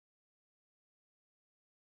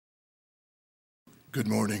Good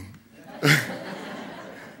morning.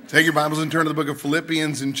 Take your Bibles and turn to the book of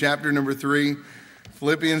Philippians in chapter number 3.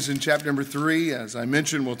 Philippians in chapter number 3, as I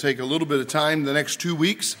mentioned, will take a little bit of time the next 2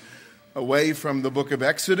 weeks away from the book of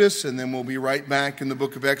Exodus, and then we'll be right back in the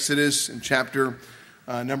book of Exodus in chapter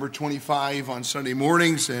number 25 on Sunday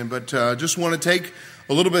mornings. But just want to take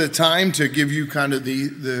a little bit of time to give you kind of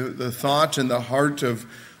the thought and the heart of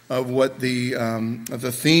what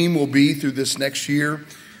the theme will be through this next year.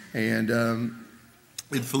 And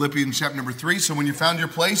in Philippians chapter number 3. So when you found your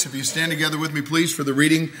place, if you stand together with me, please, for the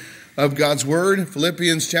reading of God's Word.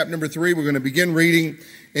 Philippians chapter number 3, we're going to begin reading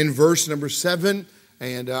in verse number 7.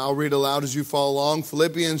 And I'll read aloud as you follow along.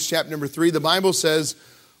 Philippians chapter number 3, the Bible says,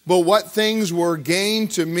 "But what things were gain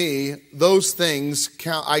to me, those things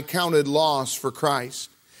I counted loss for Christ.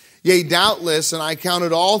 Yea, doubtless, and I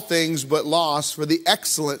counted all things but loss for the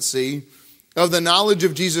excellency of the knowledge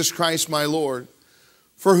of Jesus Christ my Lord,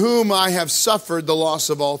 for whom I have suffered the loss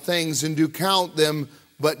of all things, and do count them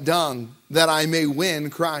but dung, that I may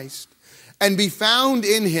win Christ, and be found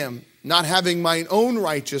in him, not having mine own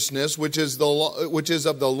righteousness, which is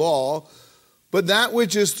of the law, but that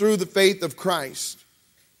which is through the faith of Christ,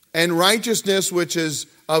 and righteousness which is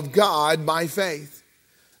of God by faith,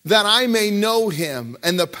 that I may know him,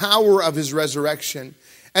 and the power of his resurrection,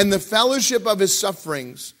 and the fellowship of his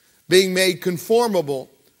sufferings, being made conformable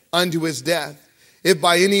unto his death, if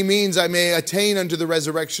by any means I may attain unto the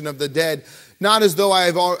resurrection of the dead, not as though I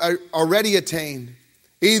have already attained,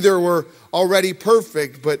 either were already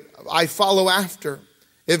perfect, but I follow after,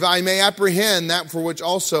 if I may apprehend that for which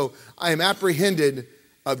also I am apprehended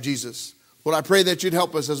of Jesus." Lord, I pray that you'd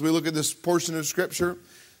help us as we look at this portion of Scripture,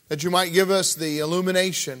 that you might give us the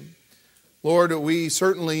illumination. Lord, we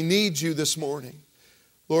certainly need you this morning.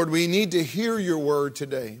 Lord, we need to hear your word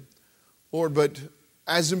today. Lord, but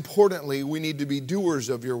as importantly, we need to be doers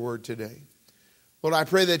of your word today. Lord, I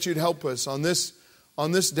pray that you'd help us on this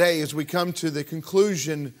day as we come to the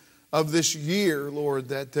conclusion of this year, Lord,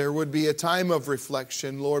 that there would be a time of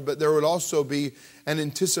reflection, Lord, but there would also be an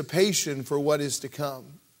anticipation for what is to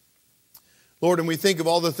come. Lord, and we think of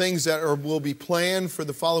all the things that will be planned for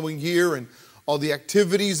the following year and all the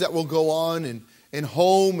activities that will go on in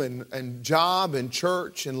home and job and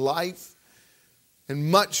church and life,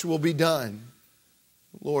 and much will be done.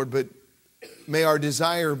 Lord, but may our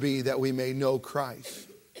desire be that we may know Christ,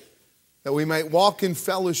 that we might walk in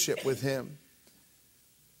fellowship with him,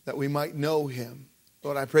 that we might know him.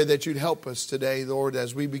 Lord, I pray that you'd help us today, Lord,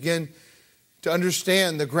 as we begin to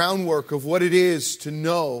understand the groundwork of what it is to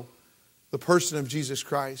know the person of Jesus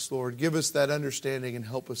Christ. Lord, give us that understanding and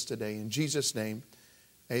help us today. In Jesus' name,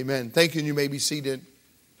 amen. Thank you, and you may be seated.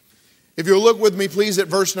 If you'll look with me, please, at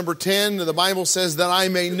verse number 10, the Bible says, "That I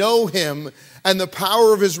may know him and the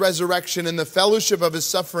power of his resurrection and the fellowship of his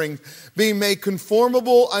suffering, being made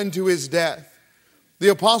conformable unto his death." The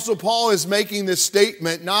Apostle Paul is making this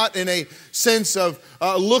statement not in a sense of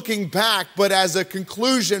looking back, but as a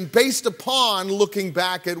conclusion based upon looking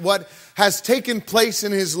back at what has taken place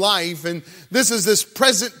in his life. And this is this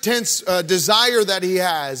present tense desire that he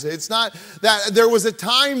has. It's not that there was a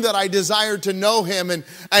time that I desired to know him,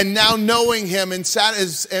 and now knowing him and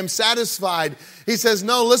am satisfied. He says,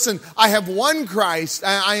 no, listen, I have won Christ.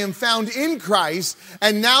 I am found in Christ.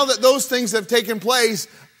 And now that those things have taken place,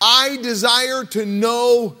 I desire to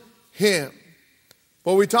know him.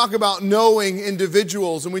 Well, we talk about knowing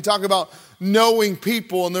individuals and we talk about knowing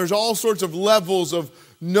people, and there's all sorts of levels of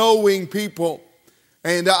knowing people.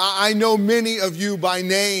 And I know many of you by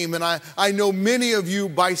name, and I know many of you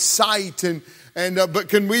by sight. But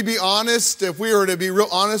can we be honest? If we were to be real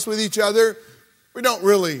honest with each other, we don't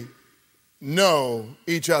really know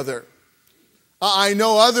each other. I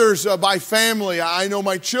know others by family. I know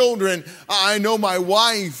my children. I know my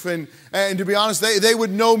wife. And to be honest, they would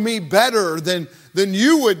know me better than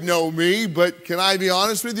you would know me. But can I be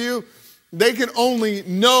honest with you? They can only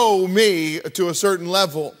know me to a certain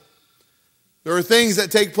level. There are things that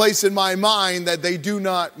take place in my mind that they do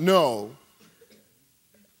not know.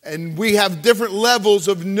 And we have different levels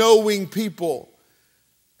of knowing people.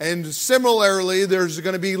 And similarly, there's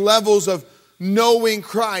going to be levels of knowing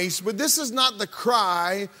Christ, but this is not the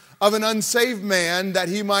cry of an unsaved man that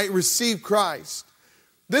he might receive Christ.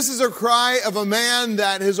 This is a cry of a man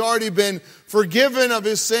that has already been forgiven of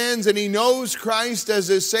his sins, and he knows Christ as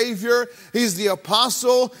his Savior. He's the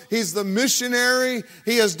apostle. He's the missionary.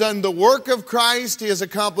 He has done the work of Christ. He has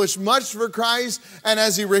accomplished much for Christ. And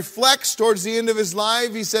as he reflects towards the end of his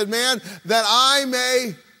life, he said, man, that I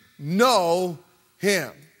may know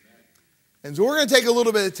him. And so we're going to take a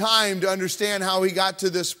little bit of time to understand how he got to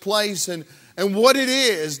this place and what it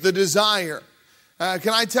is, the desire.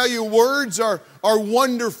 Can I tell you, words are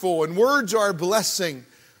wonderful and words are a blessing.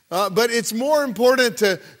 But it's more important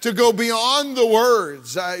to go beyond the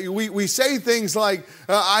words. We say things like,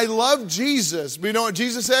 I love Jesus. But you know what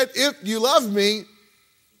Jesus said? If you love me,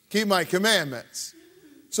 keep my commandments.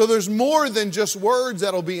 So there's more than just words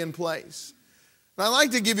that'll be in place. And I'd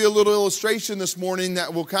like to give you a little illustration this morning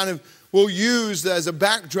that we'll use as a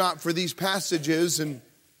backdrop for these passages. And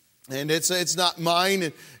it's not mine.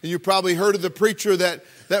 And you probably heard of the preacher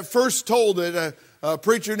that first told it. A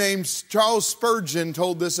preacher named Charles Spurgeon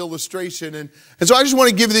told this illustration. And so I just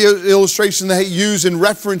want to give you the illustration that he used in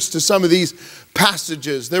reference to some of these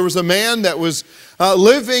passages. There was a man that was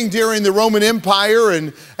living during the Roman Empire,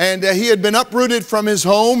 and he had been uprooted from his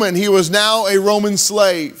home, and he was now a Roman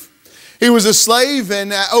slave. He was a slave,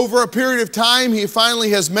 and over a period of time, he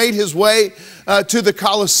finally has made his way to the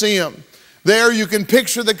Colosseum. There you can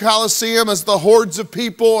picture the Colosseum as the hordes of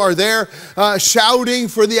people are there shouting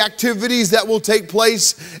for the activities that will take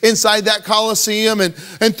place inside that Colosseum. And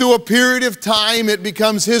through a period of time, it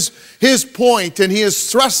becomes his point, and he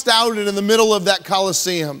is thrust out into the middle of that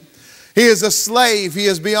Colosseum. He is a slave. He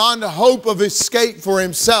is beyond a hope of escape for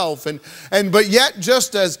himself. But yet,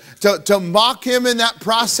 just as to mock him in that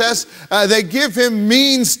process, they give him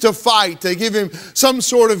means to fight. They give him some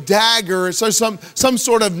sort of dagger, or some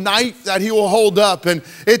sort of knife that he will hold up. And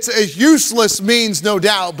it's a useless means, no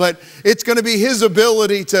doubt, but it's going to be his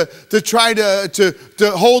ability to try to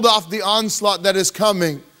hold off the onslaught that is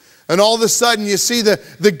coming. And all of a sudden you see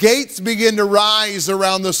the gates begin to rise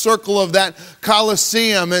around the circle of that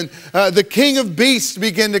Colosseum. And the king of beasts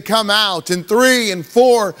begin to come out. And 3 and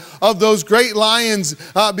 4 of those great lions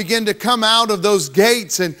begin to come out of those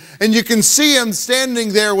gates. And you can see him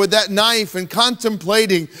standing there with that knife and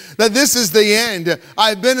contemplating that this is the end.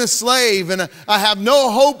 I've been a slave and I have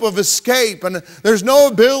no hope of escape. And there's no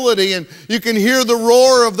ability. And you can hear the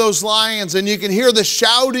roar of those lions. And you can hear the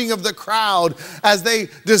shouting of the crowd as they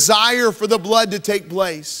desire for the blood to take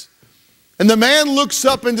place. And the man looks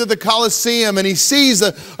up into the Colosseum and he sees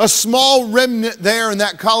a small remnant there in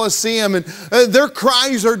that Colosseum, and their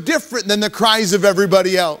cries are different than the cries of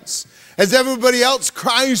everybody else. As everybody else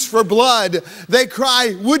cries for blood, they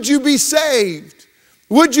cry, "Would you be saved?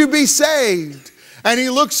 Would you be saved?" And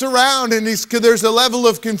he looks around and there's a level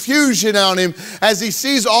of confusion on him as he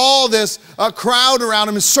sees all this crowd around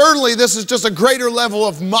him. And certainly this is just a greater level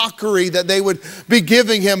of mockery that they would be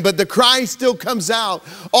giving him. But the cry still comes out.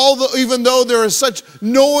 Even though there is such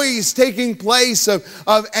noise taking place of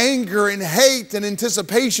anger and hate and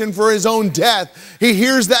anticipation for his own death, he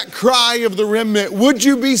hears that cry of the remnant, "Would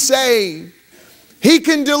you be saved?" He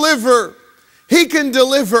can deliver. He can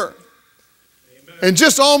deliver. And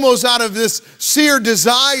just almost out of this sheer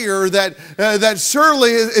desire that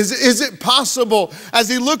surely is it possible, as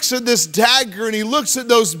he looks at this dagger and he looks at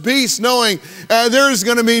those beasts, knowing there is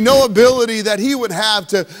going to be no ability that he would have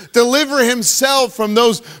to deliver himself from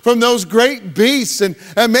those great beasts, and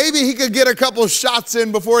maybe he could get a couple of shots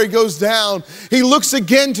in before he goes down. He looks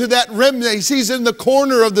again to that remnant. He sees in the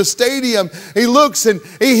corner of the stadium. He looks and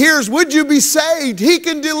he hears, "Would you be saved?" He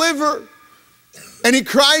can deliver. And he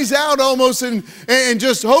cries out almost in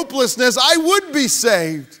just hopelessness, "I would be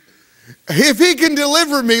saved. If he can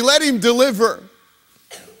deliver me, let him deliver."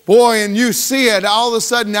 Boy, and you see it all of a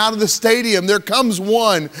sudden out of the stadium. There comes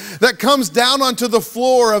one that comes down onto the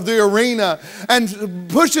floor of the arena and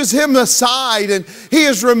pushes him aside, and he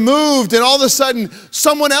is removed, and all of a sudden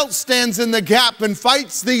someone else stands in the gap and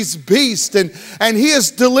fights these beasts, and he is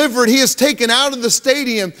delivered. He is taken out of the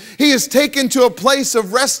stadium. He is taken to a place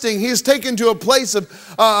of resting. He is taken to a place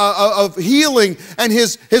of healing, and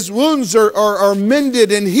his wounds are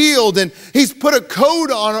mended and healed, and he's put a coat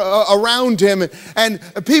on around him, and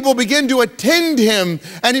people begin to attend him,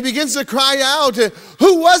 and he begins to cry out,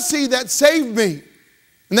 "Who was he that saved me?"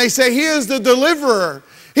 And they say, "He is the deliverer.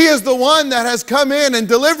 He is the one that has come in and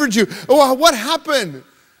delivered you." "Oh, what happened?"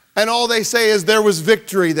 And all they say is, "There was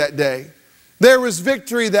victory that day. There was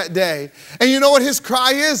victory that day." And you know what his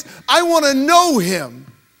cry is? "I want to know him.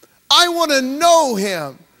 I want to know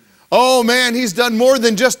him." Oh man, he's done more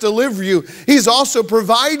than just deliver you. He's also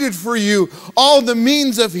provided for you all the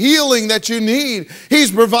means of healing that you need. He's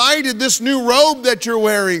provided this new robe that you're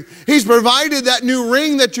wearing. He's provided that new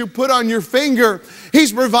ring that you put on your finger.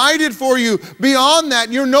 He's provided for you. Beyond that,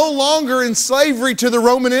 you're no longer in slavery to the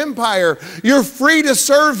Roman Empire. You're free to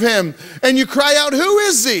serve him. And you cry out, "Who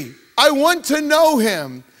is he? I want to know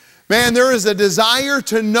him." Man, there is a desire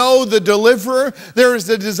to know the deliverer. There is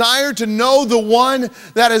a desire to know the one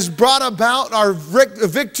that has brought about our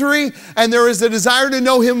victory. And there is a desire to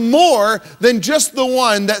know him more than just the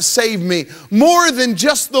one that saved me. More than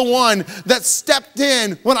just the one that stepped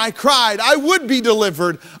in when I cried. I would be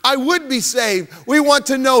delivered. I would be saved. We want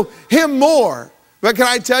to know him more. But can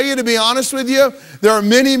I tell you, to be honest with you, there are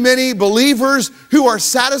many, many believers who are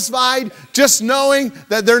satisfied just knowing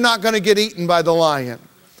that they're not going to get eaten by the lion.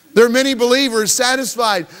 There are many believers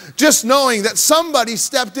satisfied just knowing that somebody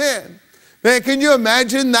stepped in. Man, can you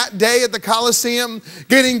imagine that day at the Colosseum,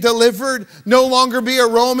 getting delivered, no longer be a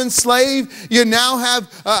Roman slave? You now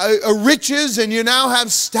have riches, and you now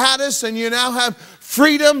have status, and you now have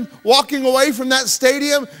freedom, walking away from that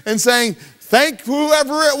stadium and saying, thank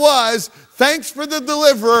whoever it was, thanks for the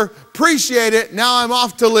deliverer, appreciate it, now I'm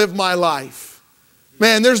off to live my life.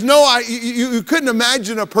 Man, there's no, you couldn't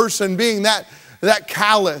imagine a person being that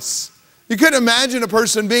callous. You couldn't imagine a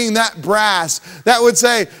person being that brass that would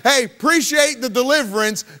say, hey, appreciate the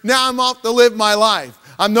deliverance, now I'm off to live my life.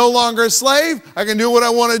 I'm no longer a slave, I can do what I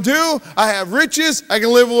want to do, I have riches, I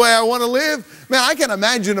can live the way I want to live. Man, I can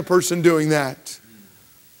imagine a person doing that.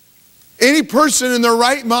 Any person in their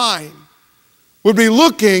right mind would be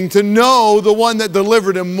looking to know the one that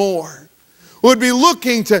delivered him more. Would be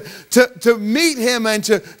looking to meet him and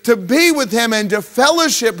to be with him and to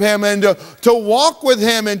fellowship him and to walk with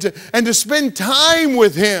him and to spend time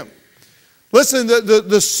with him. Listen,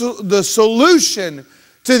 the solution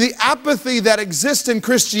to the apathy that exists in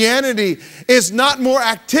Christianity is not more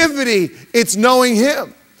activity, it's knowing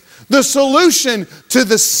him. The solution to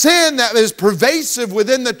the sin that is pervasive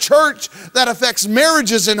within the church that affects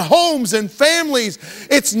marriages and homes and families,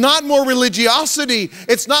 it's not more religiosity,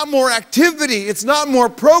 it's not more activity, it's not more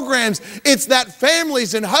programs, it's that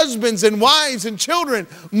families and husbands and wives and children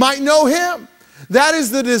might know him. That is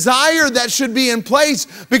the desire that should be in place,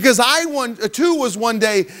 because I too was one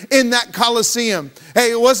day in that Colosseum.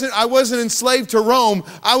 Hey, I wasn't enslaved to Rome,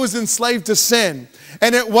 I was enslaved to sin.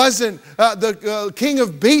 And it wasn't the king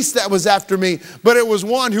of beasts that was after me, but it was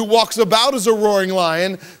one who walks about as a roaring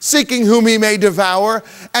lion, seeking whom he may devour.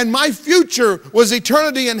 And my future was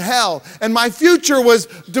eternity in hell. And my future was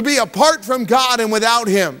to be apart from God and without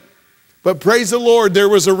him. But praise the Lord, there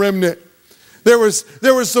was a remnant. There was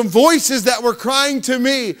some voices that were crying to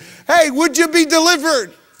me, hey, would you be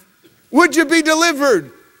delivered? Would you be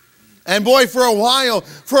delivered? And boy, for a while,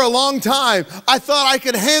 for a long time, I thought I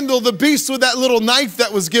could handle the beast with that little knife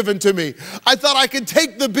that was given to me. I thought I could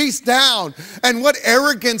take the beast down. And what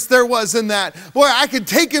arrogance there was in that. Boy, I could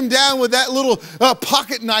take him down with that little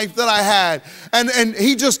pocket knife that I had. And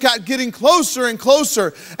he just got getting closer and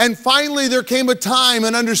closer. And finally there came a time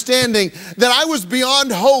and understanding that I was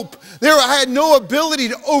beyond hope. I had no ability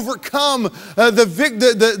to overcome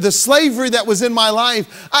the slavery that was in my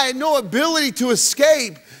life. I had no ability to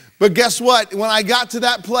escape. But guess what? When I got to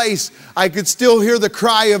that place, I could still hear the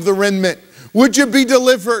cry of the remnant. Would you be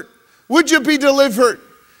delivered? Would you be delivered?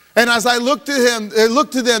 And as I looked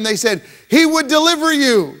to them, they said, he would deliver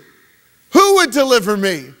you. Who would deliver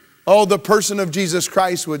me? Oh, the person of Jesus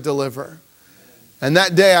Christ would deliver. And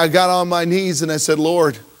that day I got on my knees and I said,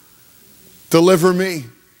 Lord, deliver me.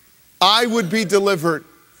 I would be delivered.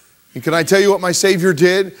 And can I tell you what my Savior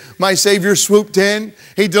did? My Savior swooped in.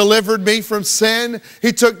 He delivered me from sin.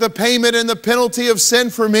 He took the payment and the penalty of sin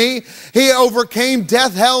for me. He overcame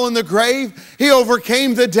death, hell, and the grave. He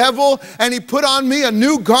overcame the devil, and he put on me a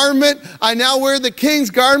new garment. I now wear the King's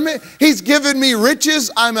garment. He's given me riches.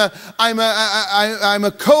 I'm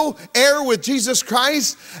a co-heir with Jesus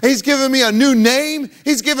Christ. He's given me a new name.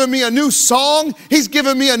 He's given me a new song. He's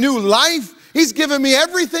given me a new life. He's given me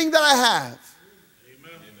everything that I have.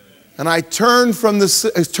 And I turn from the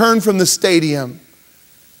stadium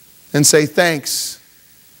and say, thanks,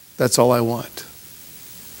 that's all I want.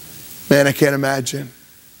 Man, I can't imagine.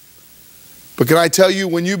 But can I tell you,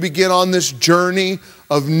 when you begin on this journey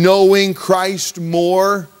of knowing Christ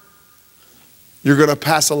more, you're going to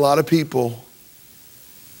pass a lot of people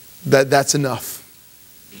that's enough.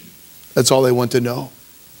 That's all they want to know.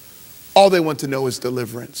 All they want to know is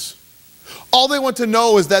deliverance. All they want to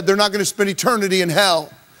know is that they're not going to spend eternity in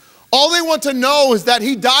hell. All they want to know is that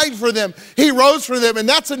he died for them. He rose for them, and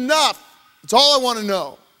that's enough. That's all I want to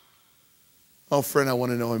know. Oh, friend, I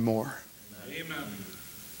want to know him more. Amen.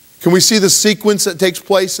 Can we see the sequence that takes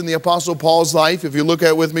place in the Apostle Paul's life? If you look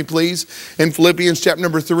at it with me, please, in Philippians chapter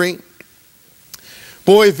number 3.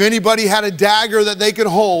 Boy, if anybody had a dagger that they could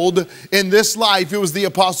hold in this life, it was the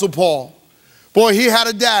Apostle Paul. Boy, he had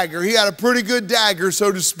a dagger. He had a pretty good dagger, so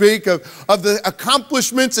to speak, of the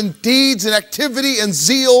accomplishments and deeds and activity and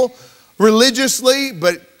zeal religiously.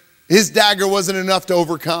 But His dagger wasn't enough to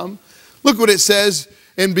overcome. Look what it says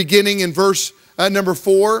beginning in verse number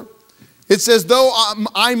 4. It says, though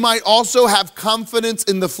I might also have confidence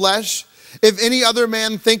in the flesh, if any other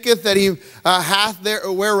man thinketh that he hath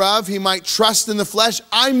whereof he might trust in the flesh,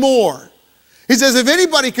 I more. He says, if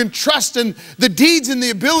anybody can trust in the deeds and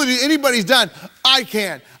the ability anybody's done, I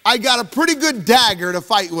can. I got a pretty good dagger to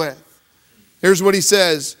fight with. Here's what he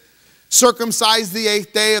says. Circumcised the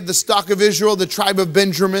 8th day of the stock of Israel, the tribe of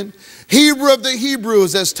Benjamin, Hebrew of the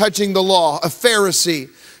Hebrews, as touching the law, a Pharisee,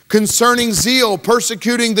 concerning zeal,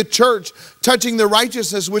 persecuting the church, touching the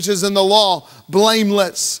righteousness which is in the law,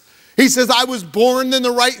 blameless. He says, I was born to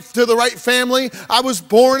the right family. I was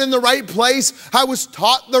born in the right place. I was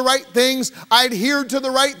taught the right things. I adhered to the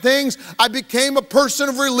right things. I became a person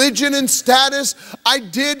of religion and status. I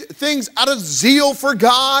did things out of zeal for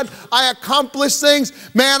God. I accomplished things.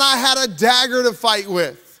 Man, I had a dagger to fight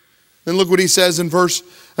with. Then look what he says in verse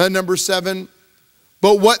number 7.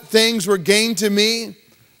 But what things were gained to me,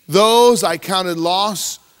 those I counted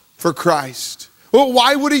loss for Christ. Well,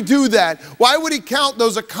 why would he do that? Why would he count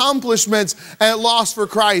those accomplishments at loss for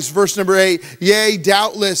Christ? Verse number 8, yea,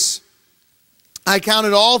 doubtless, I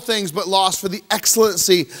counted all things but loss for the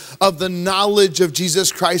excellency of the knowledge of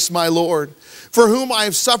Jesus Christ my Lord, for whom I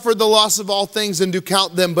have suffered the loss of all things and do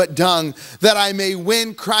count them but dung, that I may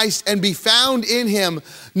win Christ and be found in him,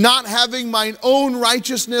 not having mine own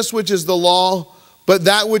righteousness, which is the law, but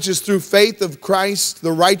that which is through faith of Christ,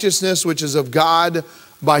 the righteousness which is of God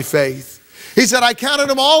by faith. He said, I counted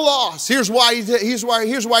them all lost. Here's why he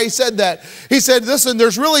said that. He said, listen,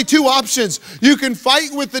 there's really two options. You can fight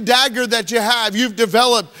with the dagger that you have. You've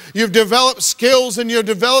developed skills, and you've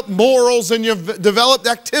developed morals, and you've developed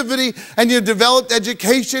activity, and you've developed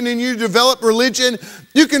education, and you've developed religion.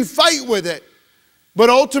 You can fight with it. But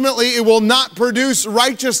ultimately, it will not produce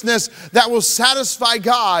righteousness that will satisfy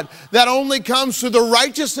God. That only comes through the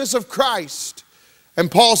righteousness of Christ. And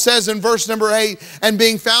Paul says in verse number 8, and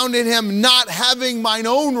being found in him, not having mine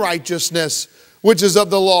own righteousness, which is of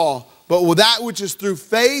the law, but that which is through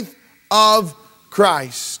faith of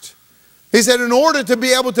Christ. He said, in order to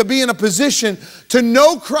be able to be in a position to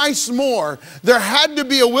know Christ more, there had to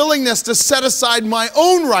be a willingness to set aside my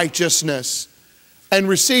own righteousness and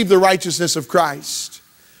receive the righteousness of Christ.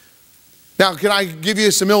 Now, can I give you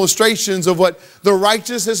some illustrations of what the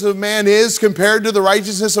righteousness of man is compared to the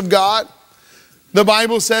righteousness of God? The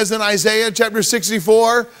Bible says in Isaiah chapter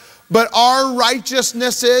 64, but our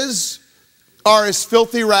righteousnesses are as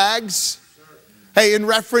filthy rags. Hey, in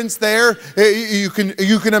reference there, you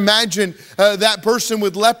can imagine that person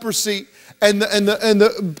with leprosy and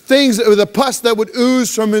the things, the pus that would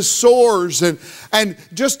ooze from his sores, and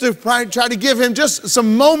just to try to give him just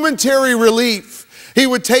some momentary relief. He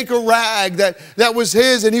would take a rag that was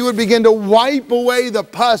his, and he would begin to wipe away the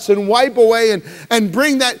pus and wipe away and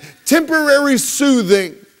bring that temporary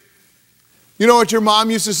soothing. You know what your mom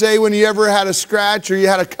used to say when you ever had a scratch or you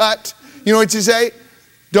had a cut? You know what you say?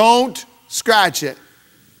 Don't scratch it.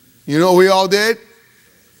 You know what we all did?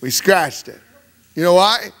 We scratched it. You know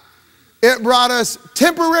why? It brought us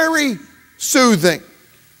temporary soothing.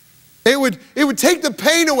 It would take the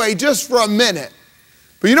pain away just for a minute.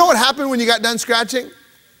 But you know what happened when you got done scratching?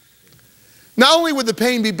 Not only would the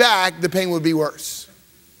pain be back, the pain would be worse.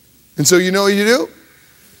 And so you know what you do?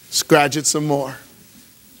 Scratch it some more.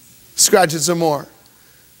 Scratch it some more.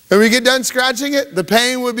 And when you get done scratching it, the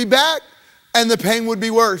pain would be back and the pain would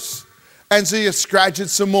be worse. And so you scratch it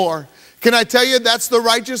some more. Can I tell you that's the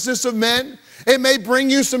righteousness of men? It may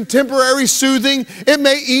bring you some temporary soothing. It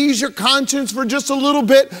may ease your conscience for just a little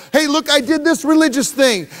bit. Hey, look, I did this religious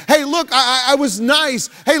thing. Hey, look, I was nice.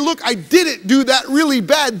 Hey, look, I didn't do that really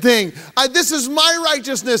bad thing. This is my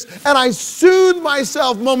righteousness. And I soothe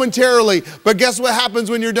myself momentarily. But guess what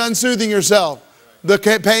happens when you're done soothing yourself? The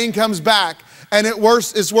pain comes back. And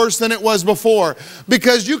it's worse than it was before.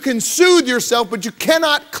 Because you can soothe yourself, but you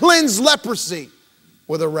cannot cleanse leprosy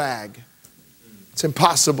with a rag. It's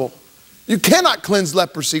impossible. You cannot cleanse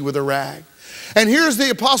leprosy with a rag. And here's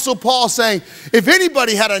the Apostle Paul saying, if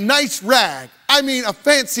anybody had a nice rag, I mean a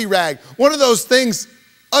fancy rag, one of those things,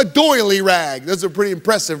 a doily rag. Those are pretty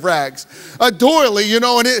impressive rags. A doily, you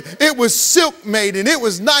know, and it was silk made and it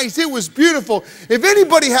was nice. It was beautiful. If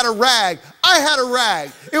anybody had a rag, I had a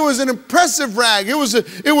rag. It was an impressive rag. It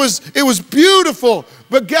was beautiful.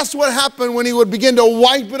 But guess what happened when he would begin to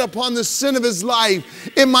wipe it upon the sin of his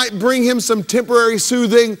life? It might bring him some temporary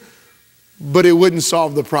soothing, but it wouldn't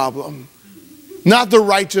solve the problem. Not the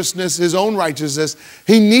righteousness, his own righteousness.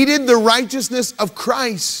 He needed the righteousness of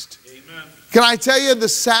Christ. Amen. Can I tell you the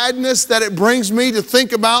sadness that it brings me to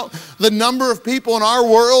think about the number of people in our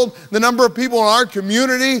world, the number of people in our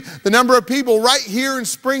community, the number of people right here in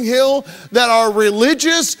Spring Hill that are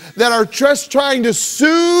religious, that are just trying to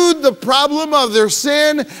soothe the problem of their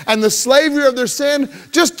sin and the slavery of their sin,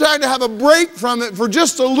 just trying to have a break from it for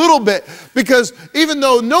just a little bit. Because even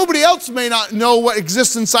though nobody else may not know what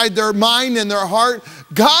exists inside their mind and their heart,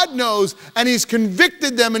 God knows, and He's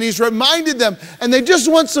convicted them and He's reminded them, and they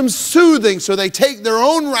just want some soothing, so they take their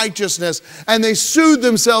own righteousness and they soothe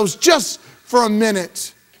themselves just for a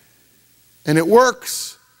minute. And it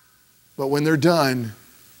works, but when they're done,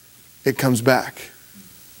 it comes back.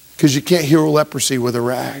 Because you can't heal leprosy with a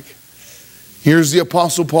rag. Here's the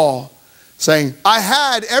Apostle Paul saying, I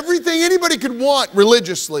had everything anybody could want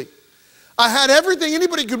religiously. I had everything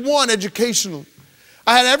anybody could want educationally.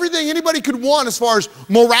 I had everything anybody could want as far as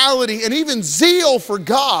morality and even zeal for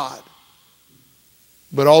God.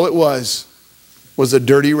 But all it was a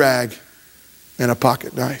dirty rag and a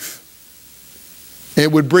pocket knife.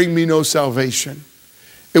 It would bring me no salvation.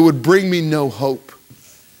 It would bring me no hope.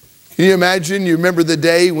 Can you imagine? You remember the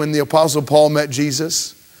day when the Apostle Paul met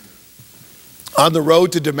Jesus on the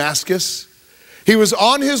road to Damascus? He was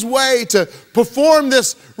on his way to perform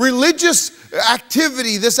this religious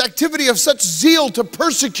activity, this activity of such zeal to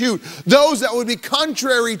persecute those that would be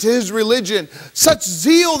contrary to his religion, such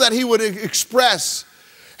zeal that he would express.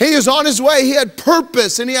 He is on his way. He had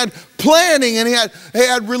purpose and he had planning and he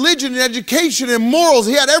had religion and education and morals.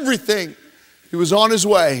 He had everything. He was on his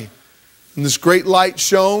way. And this great light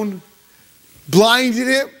shone, blinded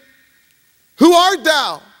him. Who art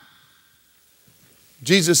thou?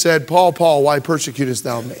 Jesus said, Paul, Paul, why persecutest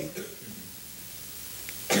thou me?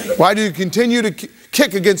 Why do you continue to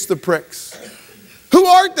kick against the pricks? Who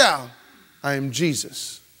art thou? I am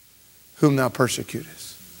Jesus, whom thou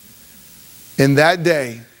persecutest. In that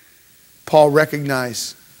day, Paul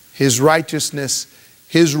recognized his righteousness,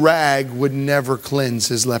 his rag would never cleanse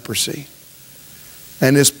his leprosy.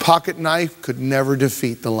 And his pocket knife could never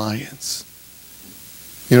defeat the lions.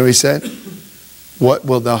 You know what he said? What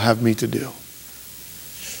wilt thou have me to do?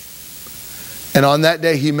 And on that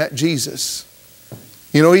day he met Jesus.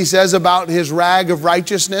 You know what he says about his rag of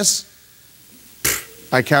righteousness?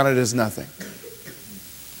 I count it as nothing.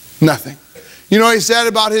 Nothing. You know what he said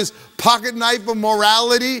about his pocket knife of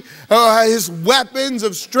morality, his weapons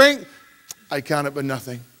of strength? I count it but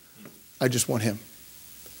nothing. I just want Him.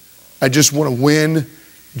 I just want to win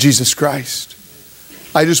Jesus Christ.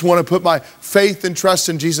 I just want to put my faith and trust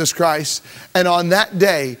in Jesus Christ. And on that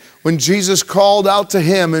day, when Jesus called out to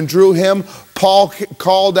him and drew him, Paul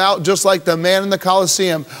called out just like the man in the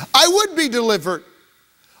Colosseum, I would be delivered.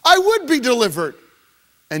 I would be delivered.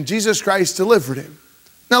 And Jesus Christ delivered him.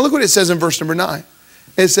 Now look what it says in verse number 9.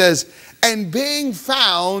 It says, and being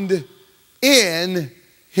found in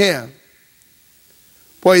Him.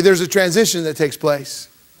 Boy, there's a transition that takes place.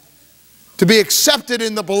 To be accepted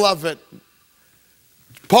in the beloved.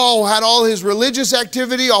 Paul had all his religious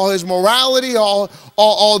activity, all his morality, all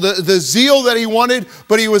the zeal that he wanted,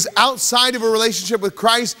 but he was outside of a relationship with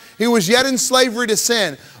Christ. He was yet in slavery to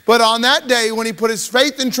sin. But on that day, when he put his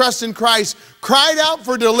faith and trust in Christ, cried out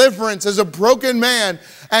for deliverance as a broken man,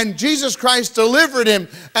 and Jesus Christ delivered him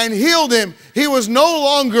and healed him, he was no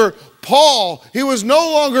longer Paul. He was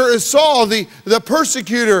no longer Saul, the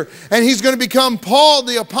persecutor, and he's going to become Paul,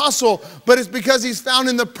 the apostle, but it's because he's found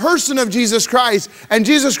in the person of Jesus Christ, and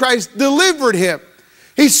Jesus Christ delivered him.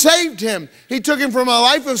 He saved him. He took him from a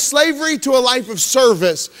life of slavery to a life of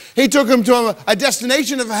service. He took him to a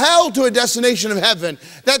destination of hell to a destination of heaven.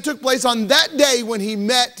 That took place on that day when he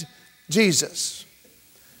met Jesus.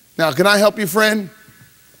 Now, can I help you, friend?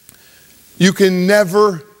 You can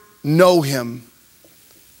never know Him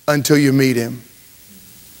until you meet Him.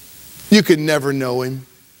 You can never know Him.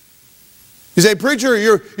 You say, preacher,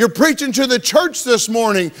 you're preaching to the church this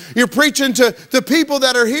morning. You're preaching to the people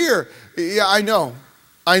that are here. Yeah, I know.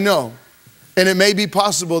 And it may be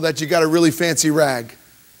possible that you got a really fancy rag,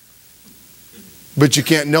 but you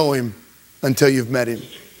can't know Him until you've met Him.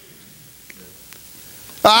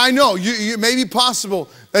 I know, it may be possible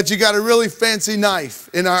that you got a really fancy knife.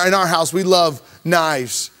 In our house, we love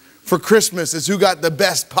knives. For Christmas, it's who got the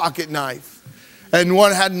best pocket knife. And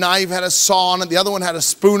one had a knife, had a saw on it. The other one had a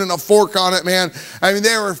spoon and a fork on it, man. I mean,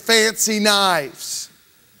 they were fancy knives.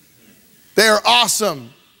 They are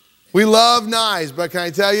awesome. We love knives, but can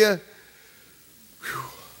I tell you,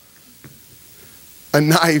 a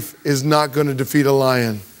knife is not going to defeat a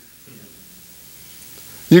lion.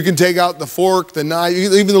 You can take out the fork, the knife,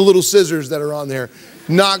 even the little scissors that are on there.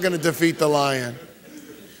 Not going to defeat the lion.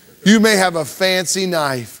 You may have a fancy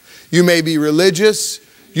knife. You may be religious.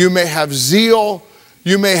 You may have zeal.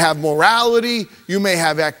 You may have morality, you may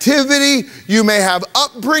have activity, you may have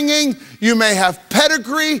upbringing, you may have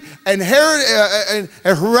pedigree and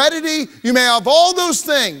heredity, you may have all those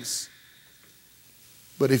things.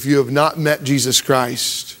 But if you have not met Jesus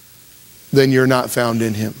Christ, then you're not found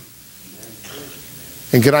in him.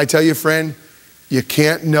 And can I tell you, friend, you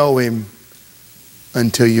can't know him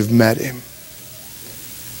until you've met him.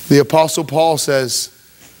 The Apostle Paul says,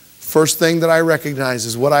 first thing that I recognize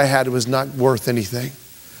is what I had was not worth anything.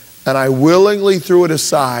 And I willingly threw it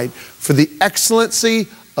aside for the excellency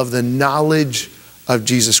of the knowledge of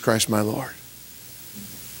Jesus Christ my Lord.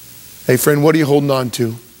 Hey friend, what are you holding on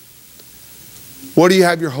to? What do you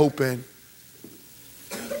have your hope in?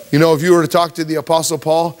 You know, if you were to talk to the Apostle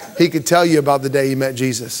Paul, he could tell you about the day he met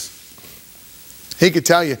Jesus. He could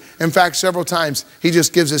tell you. In fact, several times, he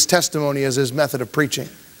just gives his testimony as his method of preaching.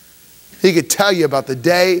 He could tell you about the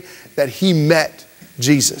day that he met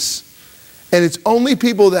Jesus. And it's only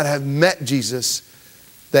people that have met Jesus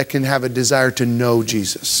that can have a desire to know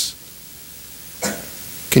Jesus.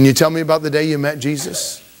 Can you tell me about the day you met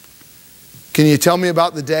Jesus? Can you tell me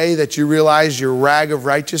about the day that you realized your rag of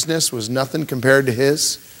righteousness was nothing compared to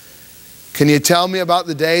his? Can you tell me about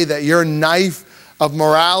the day that your knife of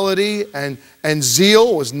morality and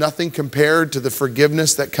zeal was nothing compared to the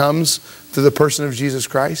forgiveness that comes through the person of Jesus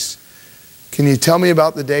Christ? Can you tell me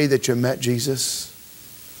about the day that you met Jesus?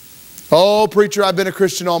 Oh, preacher, I've been a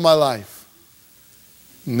Christian all my life.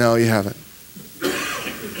 No, you haven't.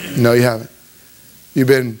 No, you haven't. You've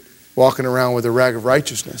been walking around with a rag of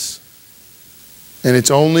righteousness. And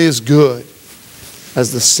it's only as good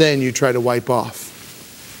as the sin you try to wipe off.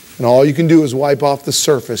 And all you can do is wipe off the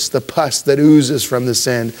surface, the pus that oozes from the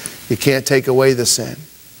sin. You can't take away the sin.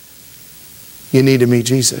 You need to meet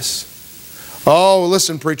Jesus. Oh,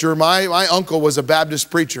 listen, preacher, my uncle was a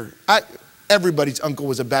Baptist preacher. Everybody's uncle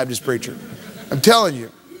was a Baptist preacher. I'm telling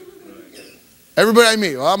you. Everybody I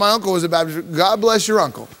meet, well, my uncle was a Baptist. God bless your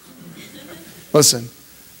uncle. Listen,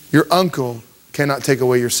 your uncle cannot take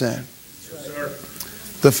away your sin.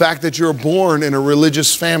 The fact that you're born in a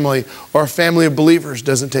religious family or a family of believers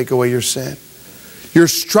doesn't take away your sin. Your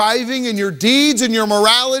striving and your deeds and your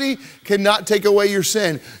morality cannot take away your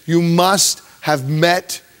sin. You must have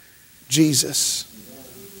met Jesus.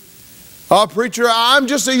 Oh, preacher, I'm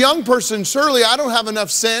just a young person. Surely I don't have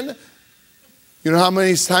enough sin. You know how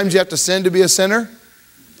many times you have to sin to be a sinner?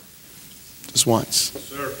 Just once. Yes,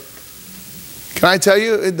 sir. Can I tell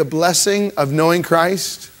you the blessing of knowing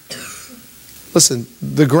Christ? Listen,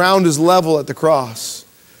 the ground is level at the cross.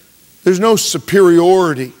 There's no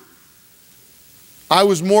superiority. I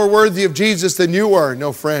was more worthy of Jesus than you were.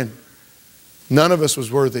 No, friend. None of us was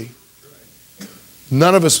worthy.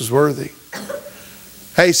 None of us was worthy.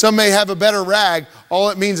 Hey, some may have a better rag. All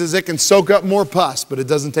it means is it can soak up more pus, but it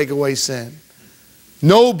doesn't take away sin.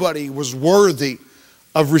 Nobody was worthy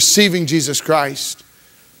of receiving Jesus Christ.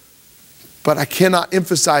 But I cannot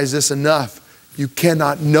emphasize this enough. You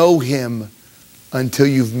cannot know him until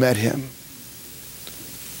you've met him.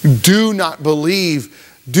 Do not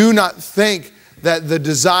believe, do not think that the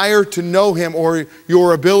desire to know him or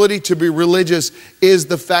your ability to be religious is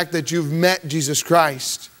the fact that you've met Jesus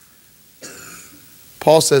Christ.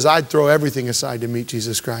 Paul says, I'd throw everything aside to meet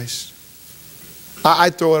Jesus Christ.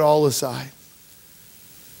 I'd throw it all aside.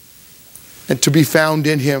 And to be found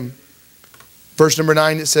in him. Verse number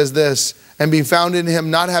 9, it says this, and be found in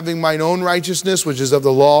him, not having mine own righteousness, which is of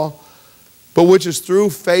the law, but which is through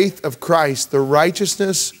faith of Christ, the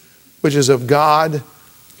righteousness which is of God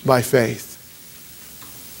by faith.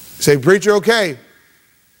 You say, preacher, okay,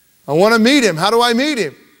 I want to meet him. How do I meet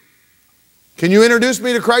him? Can you introduce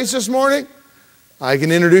me to Christ this morning? I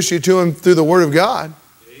can introduce you to him through the Word of God.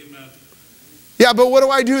 Amen. Yeah, but what do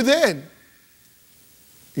I do then?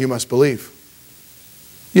 You must believe.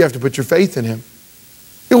 You have to put your faith in him.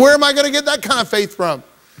 Where am I going to get that kind of faith from?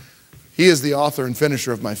 He is the author and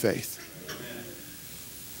finisher of my faith.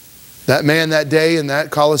 That man that day in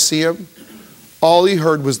that Colosseum, all he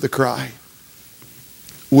heard was the cry.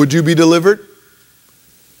 Would you be delivered?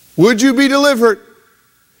 Would you be delivered?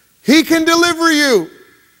 He can deliver you.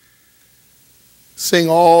 Sing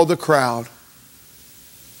all the crowd.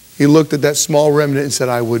 He looked at that small remnant and said,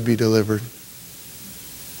 I would be delivered.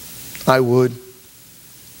 I would.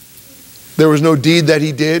 There was no deed that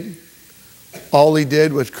he did. All he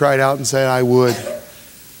did was cried out and say, I would.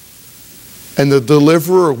 And the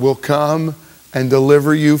deliverer will come and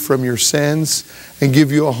deliver you from your sins and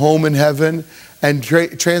give you a home in heaven and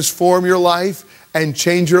transform your life and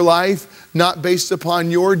change your life, not based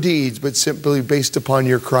upon your deeds, but simply based upon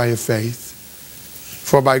your cry of faith.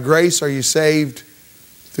 For by grace are you saved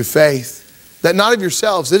through faith, that not of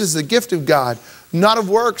yourselves, it is the gift of God, not of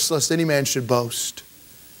works, lest any man should boast.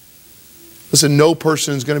 Listen, no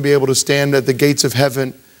person is going to be able to stand at the gates of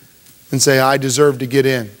heaven and say, I deserve to get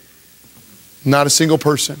in. Not a single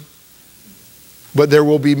person. But there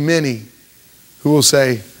will be many who will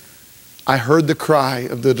say, I heard the cry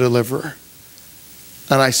of the deliverer,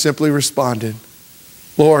 and I simply responded,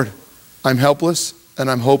 Lord, I'm helpless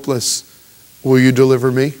and I'm hopeless. Will you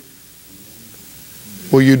deliver me?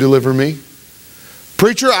 Will you deliver me?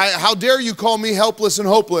 Preacher, how dare you call me helpless and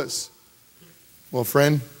hopeless? Well,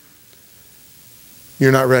 friend,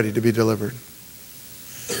 you're not ready to be delivered.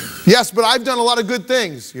 Yes, but I've done a lot of good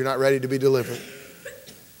things. You're not ready to be delivered.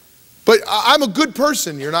 But I'm a good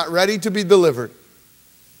person. You're not ready to be delivered.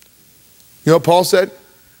 You know what Paul said?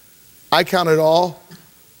 I count it all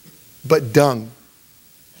but dung,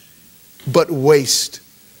 but waste,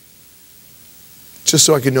 just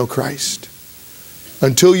so I can know Christ.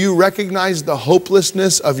 Until you recognize the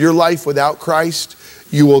hopelessness of your life without Christ,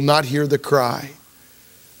 you will not hear the cry.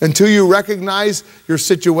 Until you recognize your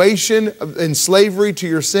situation in slavery to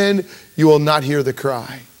your sin, you will not hear the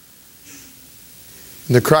cry.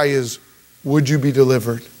 And the cry is, would you be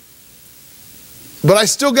delivered? But I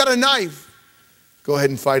still got a knife. Go ahead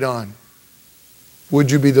and fight on. Would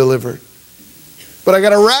you be delivered? But I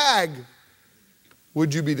got a rag.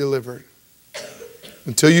 Would you be delivered?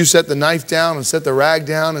 Until you set the knife down and set the rag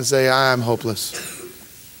down and say, I am hopeless.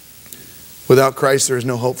 Without Christ, there is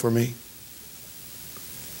no hope for me.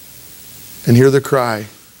 And hear the cry,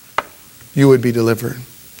 you would be delivered.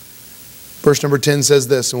 Verse number 10 says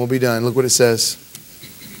this, and we'll be done. Look what it says.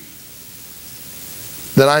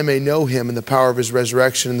 That I may know him in the power of his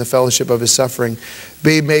resurrection and the fellowship of his suffering,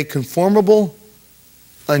 be made conformable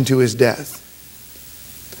unto his death.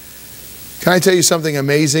 Can I tell you something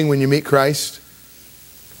amazing when you meet Christ?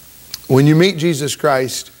 When you meet Jesus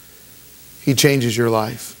Christ, he changes your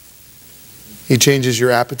life. He changes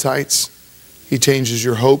your appetites. He changes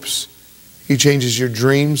your hopes. He changes your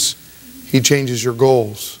dreams. He changes your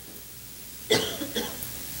goals.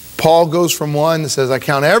 Paul goes from one that says, I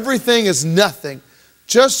count everything as nothing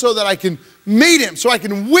just so that I can meet him, so I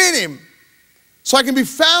can win him, so I can be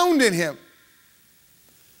found in him.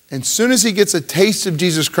 And as soon as he gets a taste of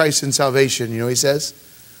Jesus Christ and salvation, you know what he says?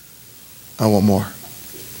 I want more.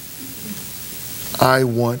 I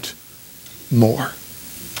want more.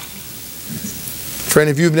 Friend,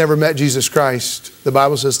 if you've never met Jesus Christ, the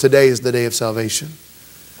Bible says today is the day of salvation.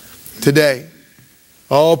 Today.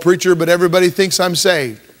 Oh, preacher, but everybody thinks I'm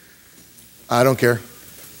saved. I don't care.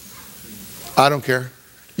 I don't care.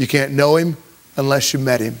 You can't know him unless you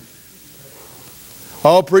met him.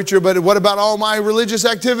 Oh, preacher, but what about all my religious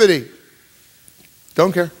activity?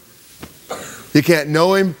 Don't care. You can't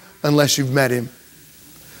know him unless you've met him.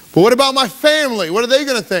 But what about my family? What are they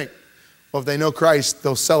going to think? Well, if they know Christ,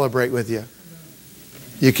 they'll celebrate with you.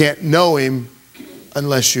 You can't know him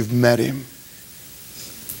unless you've met him.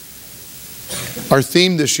 Our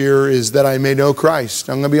theme this year is that I may know Christ.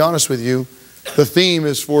 I'm going to be honest with you. The theme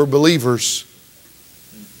is for believers.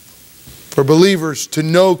 For believers to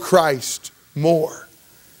know Christ more.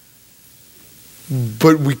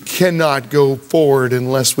 But we cannot go forward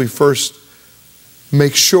unless we first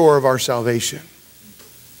make sure of our salvation.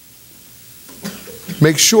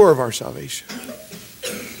 Make sure of our salvation.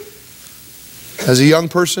 As a young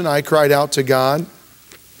person, I cried out to God.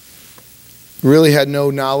 Really had no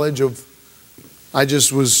knowledge of, I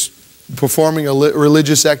just was performing a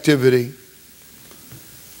religious activity.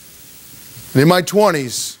 And in my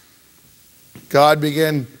 20s, God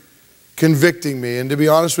began convicting me. And to be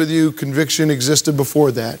honest with you, conviction existed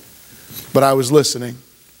before that. But I was listening.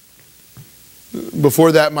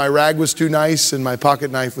 Before that, my rag was too nice and my pocket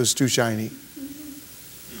knife was too shiny.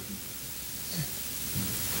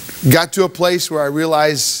 Got to a place where I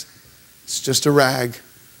realized it's just a rag.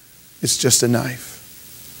 It's just a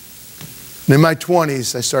knife. And in my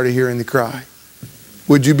 20s, I started hearing the cry.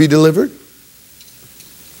 Would you be delivered?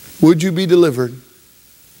 Would you be delivered?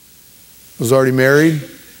 I was already married.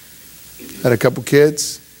 Had a couple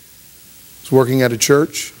kids. Was working at a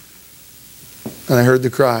church. And I heard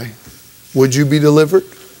the cry. Would you be delivered?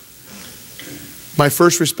 My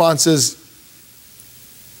first response is,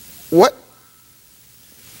 what?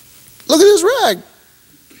 Look at this rag.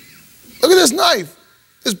 Look at this knife.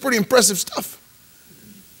 This is pretty impressive stuff.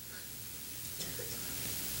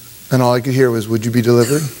 And all I could hear was, would you be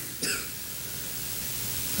delivered?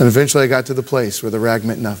 And eventually I got to the place where the rag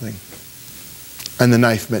meant nothing. And the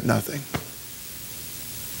knife meant nothing.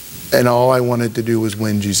 And all I wanted to do was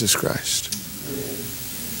win Jesus Christ.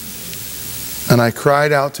 And I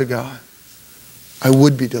cried out to God. I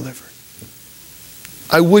would be delivered.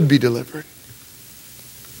 I would be delivered.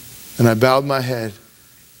 And I bowed my head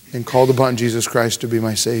and called upon Jesus Christ to be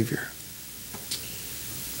my Savior.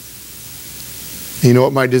 You know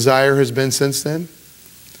what my desire has been since then?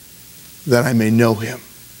 That I may know Him.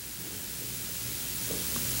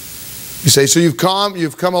 You say, so you've come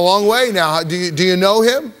a long way now. Do you know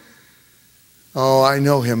Him? Oh, I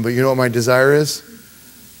know Him, but you know what my desire is?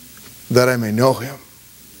 That I may know Him.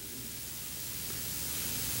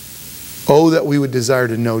 Oh, that we would desire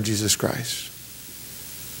to know Jesus Christ.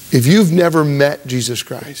 If you've never met Jesus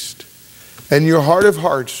Christ, and your heart of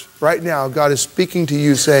hearts, right now, God is speaking to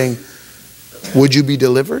you saying, would you be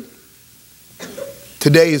delivered?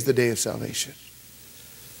 Today is the day of salvation.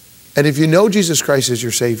 And if you know Jesus Christ as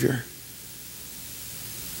your Savior,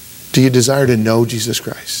 do you desire to know Jesus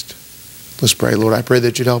Christ? Let's pray. Lord, I pray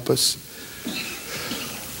that you'd help us.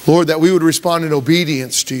 Lord, that we would respond in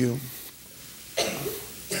obedience to you.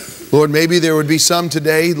 Lord, maybe there would be some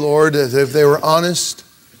today, Lord, that if they were honest,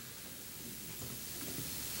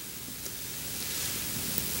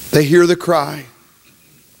 they hear the cry.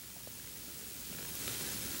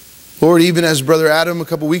 Lord, even as Brother Adam a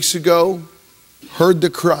couple weeks ago heard the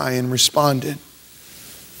cry and responded,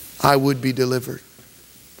 I would be delivered.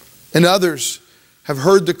 And others have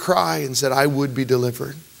heard the cry and said, I would be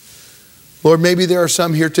delivered. Lord, maybe there are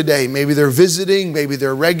some here today. Maybe they're visiting, maybe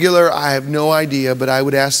they're regular. I have no idea, but I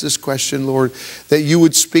would ask this question, Lord, that you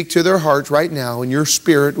would speak to their hearts right now and your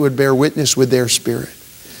Spirit would bear witness with their spirit.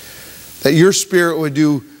 That your Spirit would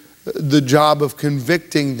do the job of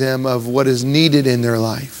convicting them of what is needed in their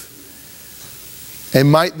life.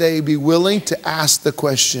 And might they be willing to ask the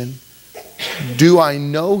question, do I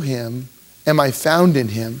know Him? Am I found in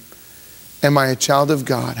Him? Am I a child of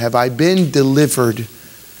God? Have I been delivered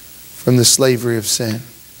from the slavery of sin?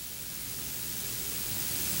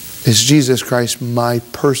 Is Jesus Christ my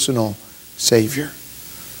personal Savior?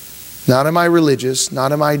 Not am I religious,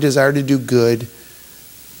 not am I desire to do good,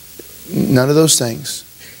 none of those things.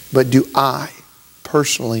 But do I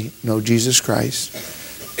personally know Jesus Christ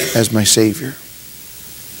as my Savior?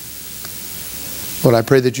 Lord, I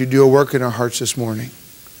pray that you do a work in our hearts this morning.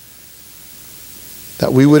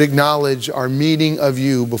 That we would acknowledge our meeting of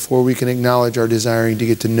you before we can acknowledge our desiring to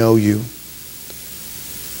get to know you.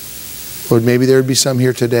 Lord, maybe there would be some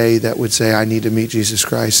here today that would say, I need to meet Jesus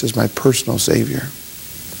Christ as my personal Savior.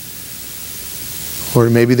 Or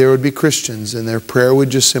maybe there would be Christians and their prayer would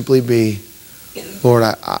just simply be, Lord,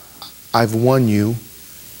 I've won you.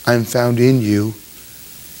 I'm found in you.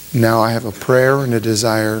 Now I have a prayer and a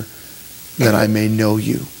desire that I may know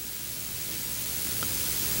you.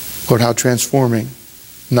 Lord, how transforming.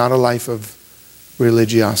 Not a life of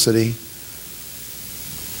religiosity,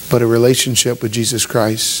 but a relationship with Jesus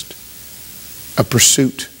Christ. A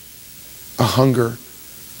pursuit, a hunger,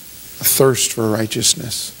 a thirst for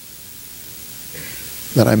righteousness.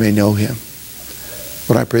 That I may know Him.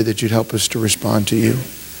 Lord, I pray that you'd help us to respond to you.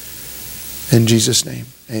 In Jesus' name,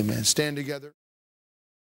 amen. Stand together.